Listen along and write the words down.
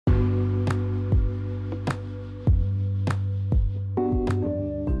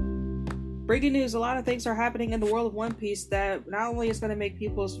Breaking news, a lot of things are happening in the world of One Piece that not only is going to make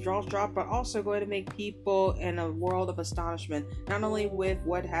people's jaws drop, but also going to make people in a world of astonishment. Not only with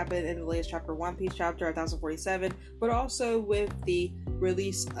what happened in the latest chapter, One Piece chapter 1047, but also with the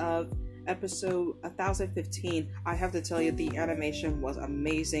release of episode 1015. I have to tell you, the animation was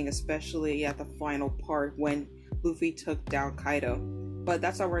amazing, especially at the final part when Luffy took down Kaido. But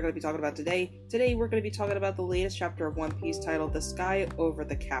that's not what we're going to be talking about today. Today we're going to be talking about the latest chapter of One Piece titled The Sky Over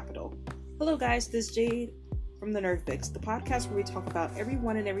the Capital. Hello guys, this is Jade from the Nerd Fix, the podcast where we talk about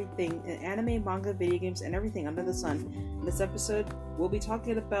everyone and everything in anime, manga, video games, and everything under the sun. In this episode, we'll be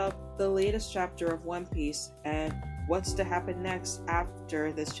talking about the latest chapter of One Piece and what's to happen next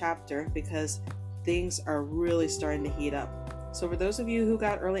after this chapter, because things are really starting to heat up. So for those of you who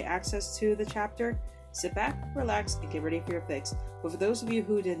got early access to the chapter, sit back, relax, and get ready for your fix. But for those of you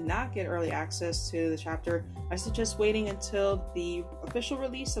who did not get early access to the chapter, I suggest waiting until the official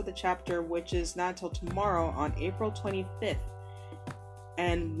release of the chapter, which is not until tomorrow on April 25th.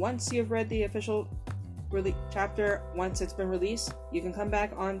 And once you've read the official chapter, once it's been released, you can come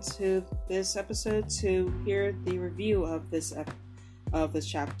back onto this episode to hear the review of this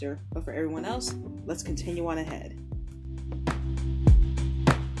chapter. But for everyone else, let's continue on ahead.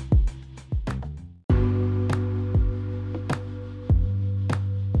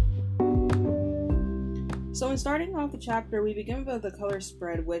 So in starting off the chapter, we begin with the color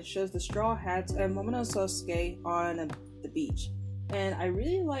spread, which shows the Straw Hats and Momonosuke on the beach. And I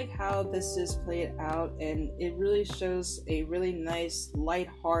really like how this is played out, and it really shows a really nice,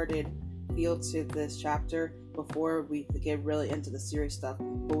 light-hearted feel to this chapter before we get really into the serious stuff.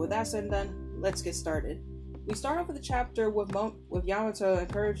 But with that said and done, let's get started. We start off with the chapter with Yamato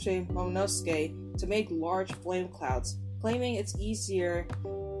encouraging Momonosuke to make large flame clouds, claiming it's easier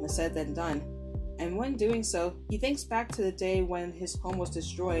said than done. And when doing so, he thinks back to the day when his home was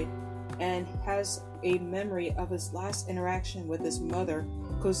destroyed and has a memory of his last interaction with his mother,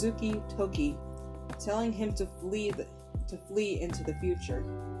 Kozuki Toki, telling him to flee into the future.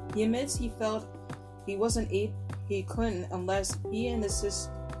 He admits he felt he couldn't unless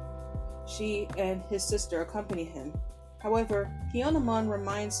she and his sister accompany him. However, Kinemon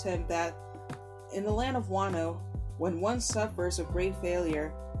reminds him that in the land of Wano, when one suffers a great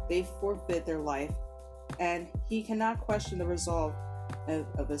failure, they forfeit their life, and he cannot question the resolve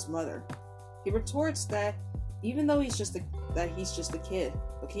of his mother. He retorts that even though he's just a kid,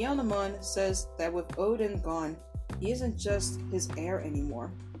 but Kinemon says that with Oden gone, he isn't just his heir anymore.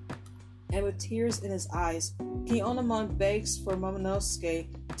 And with tears in his eyes, Kinemon begs for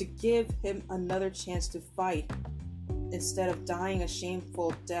Momonosuke to give him another chance to fight instead of dying a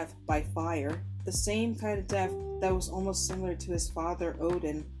shameful death by fire, the same kind of death that was almost similar to his father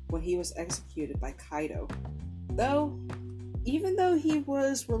Oden when he was executed by Kaido. Even though he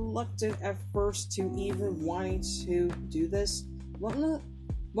was reluctant at first to even wanting to do this,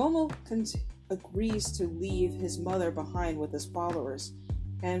 Momo agrees to leave his mother behind with his followers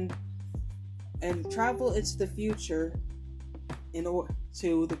and travel into the future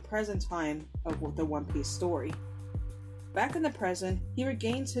to the present time of the One Piece story. Back in the present, he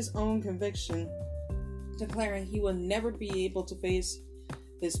regains his own conviction, declaring he will never be able to face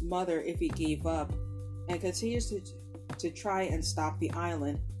his mother if he gave up, and continues to try and stop the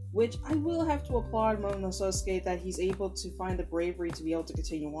island, which I will have to applaud Momonosuke that he's able to find the bravery to be able to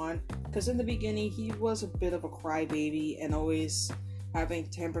continue on, because in the beginning he was a bit of a crybaby and always having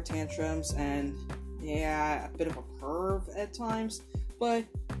temper tantrums and a bit of a perv at times, but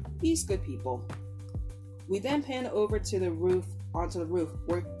he's good people. We then pan over to onto the roof,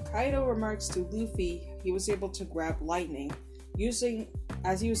 where Kaido remarks to Luffy he was able to grab lightning,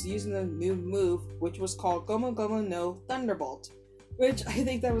 as he was using the new move, which was called Gomu Gomu no Thunderbolt, which I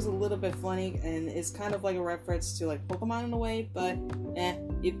think that was a little bit funny, and it's kind of like a reference to like Pokemon in a way, but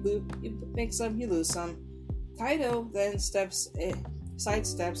you make some, you lose some. Kaido then sidesteps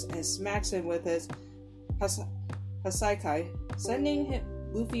and smacks him with his Hasaikai, sending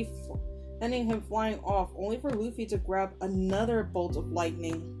him flying off, only for Luffy to grab another bolt of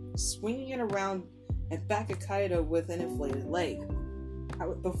lightning, swinging it around and back at Kaido with an inflated leg.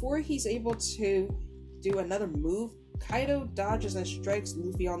 Before he's able to do another move, Kaido dodges and strikes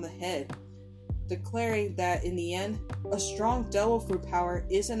Luffy on the head, declaring that in the end, a strong devil fruit power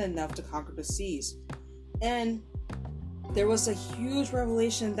isn't enough to conquer the seas. And there was a huge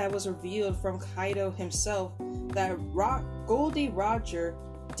revelation that was revealed from Kaido himself that Goldie Roger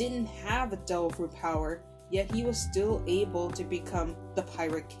didn't have a devil fruit power, yet he was still able to become the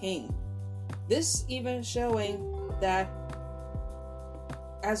Pirate King. This even showing that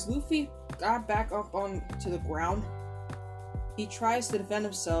as Luffy got back up onto the ground, he tries to defend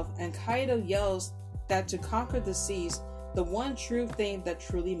himself, and Kaido yells that to conquer the seas, the one true thing that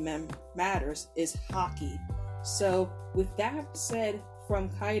truly matters is Haki. So, with that said from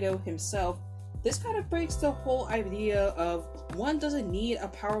Kaido himself, this kind of breaks the whole idea of one doesn't need a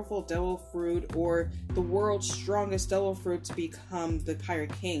powerful devil fruit or the world's strongest devil fruit to become the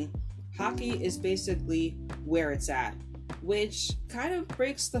Pirate King. Haki is basically where it's at, which kind of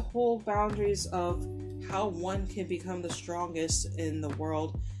breaks the whole boundaries of how one can become the strongest in the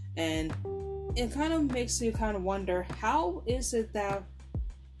world, and it kind of makes you kind of wonder, how is it that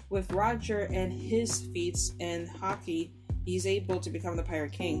with Roger and his feats and Haki, he's able to become the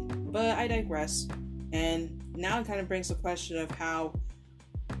Pirate King? But I digress. And now it kind of brings the question of how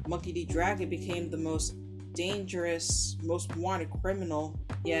Monkey D. Dragon became the most dangerous, most wanted criminal,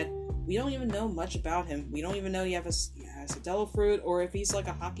 yet we don't even know much about him. We don't even know he has a devil fruit, or if he's like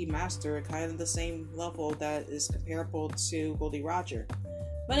a Haki master, kind of the same level that is comparable to Goldie Roger.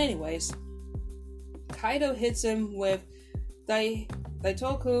 But anyways, Kaido hits him with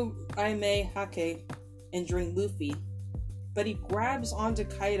Daitoku Aime Hake, injuring Luffy. But he grabs onto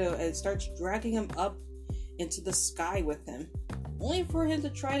Kaido and starts dragging him up into the sky with him, only for him to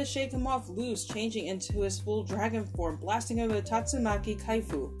try to shake him off loose, changing into his full dragon form, blasting him with Tatsumaki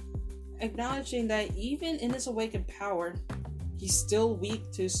Kaifu, acknowledging that even in his awakened power, he's still weak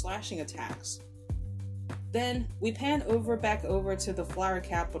to slashing attacks. Then we pan back over to the Flower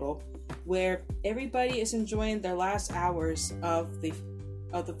Capital, where everybody is enjoying their last hours of the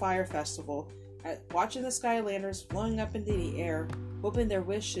Fire Festival, watching the Skylanders flowing up into the air, hoping their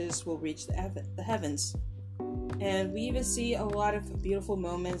wishes will reach the heavens. And we even see a lot of beautiful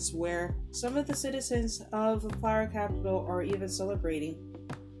moments where some of the citizens of the Flower Capital are even celebrating.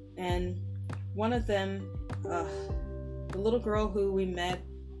 And one of them, the little girl who we met,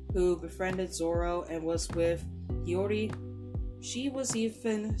 who befriended Zoro and was with Hiyori, she was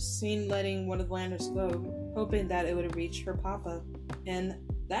even seen letting one of the lanterns go, hoping that it would reach her papa. And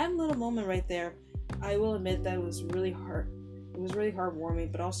that little moment right there, I will admit that it was really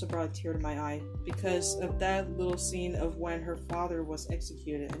heartwarming, but also brought a tear to my eye because of that little scene of when her father was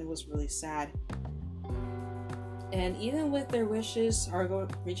executed, and it was really sad. And even with their wishes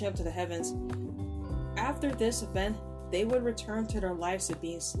reaching up to the heavens, after this event, they would return to their lives of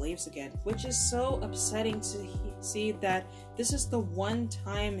being slaves again, which is so upsetting to see that this is the one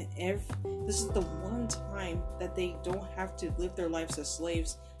time that they don't have to live their lives as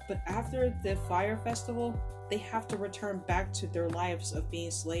slaves. But after the Fire Festival, they have to return back to their lives of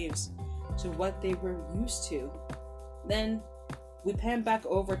being slaves, to what they were used to. Then we pan back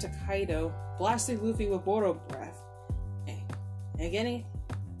over to Kaido, blasting Luffy with Boro Breath.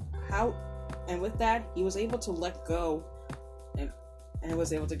 And with that, he was able to let go and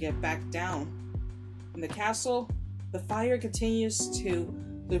was able to get back down. In the castle, the fire continues to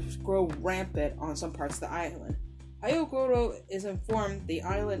grow rampant on some parts of the island. Hyogoro is informed the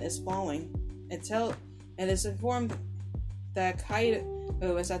island is falling and is informed that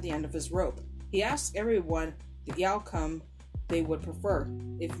Kaido is at the end of his rope. He asks everyone the outcome they would prefer.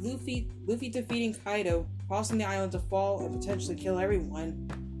 If Luffy defeating Kaido, causing the island to fall and potentially kill everyone,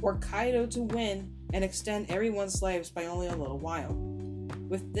 or Kaido to win and extend everyone's lives by only a little while.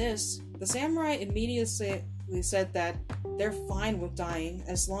 With this, the samurai immediately said that they're fine with dying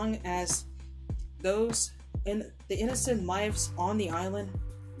as long as those in the innocent lives on the island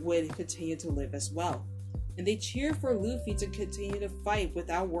would continue to live as well. And they cheer for Luffy to continue to fight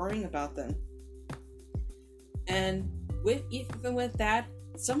without worrying about them. And even with that,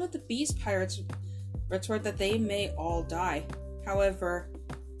 some of the Beast Pirates retort that they may all die. However,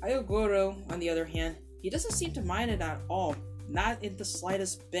 Hyogoro, on the other hand, he doesn't seem to mind it at all, not in the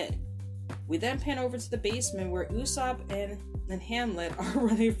slightest bit. We then pan over to the basement where Usopp and Hamlet are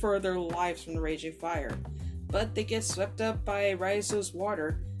running for their lives from the raging fire, but they get swept up by Raizo's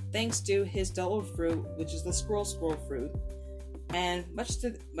water thanks to his devil fruit, which is the scroll fruit, and much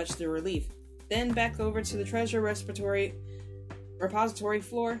to their relief. Then back over to the treasure repository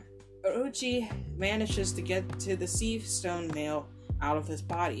floor, Orochi manages to get to the sea stone nail out of his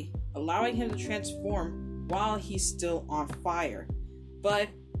body, allowing him to transform while he's still on fire. But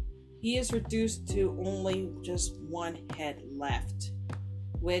he is reduced to only just one head left,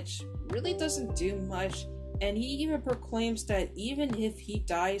 which really doesn't do much, and he even proclaims that even if he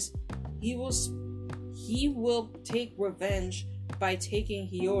dies, he will take revenge by taking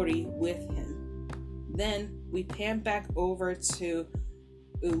Hiyori with him. Then we pan back over to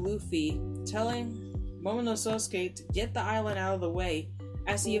Luffy telling Momonosuke to get the island out of the way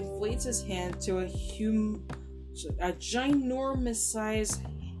as he inflates his hand to a ginormous sized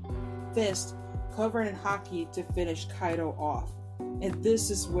fist covered in Haki to finish Kaido off. And this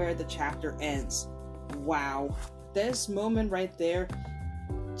is where the chapter ends. Wow. This moment right there,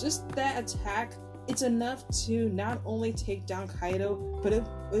 just that attack, it's enough to not only take down Kaido, but it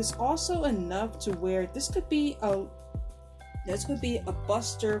is also enough to where this could be a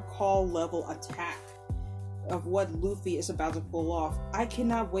Buster Call level attack of what Luffy is about to pull off. I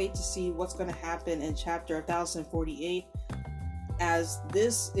cannot wait to see what's going to happen in chapter 1048, as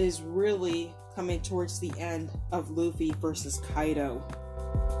this is really coming towards the end of Luffy versus Kaido.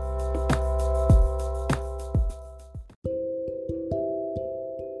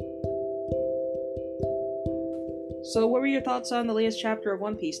 So what were your thoughts on the latest chapter of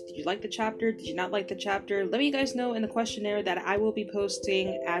One Piece? Did you like the chapter? Did you not like the chapter? Let me guys know in the questionnaire that I will be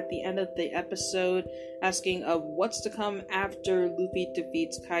posting at the end of the episode, asking of what's to come after Luffy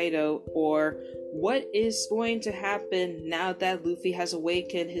defeats Kaido, or what is going to happen now that Luffy has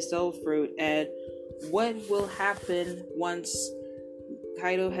awakened his soul fruit, and what will happen once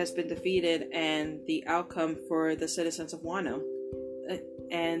Kaido has been defeated and the outcome for the citizens of Wano.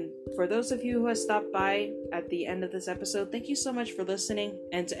 And for those of you who have stopped by at the end of this episode, thank you so much for listening.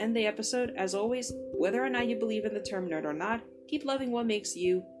 And to end the episode, as always, whether or not you believe in the term nerd or not, keep loving what makes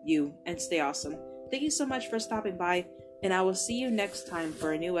you, you, and stay awesome. Thank you so much for stopping by, and I will see you next time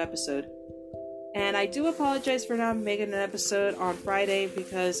for a new episode. And I do apologize for not making an episode on Friday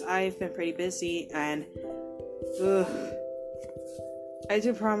because I've been pretty busy, and I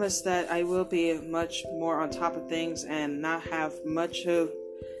do promise that I will be much more on top of things and not have much of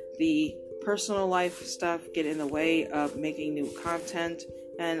the personal life stuff get in the way of making new content,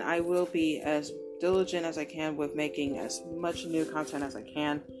 and I will be as diligent as I can with making as much new content as I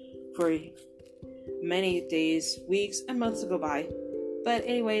can for many days, weeks, and months to go by. But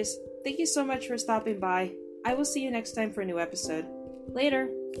anyways, thank you so much for stopping by. I will see you next time for a new episode. Later!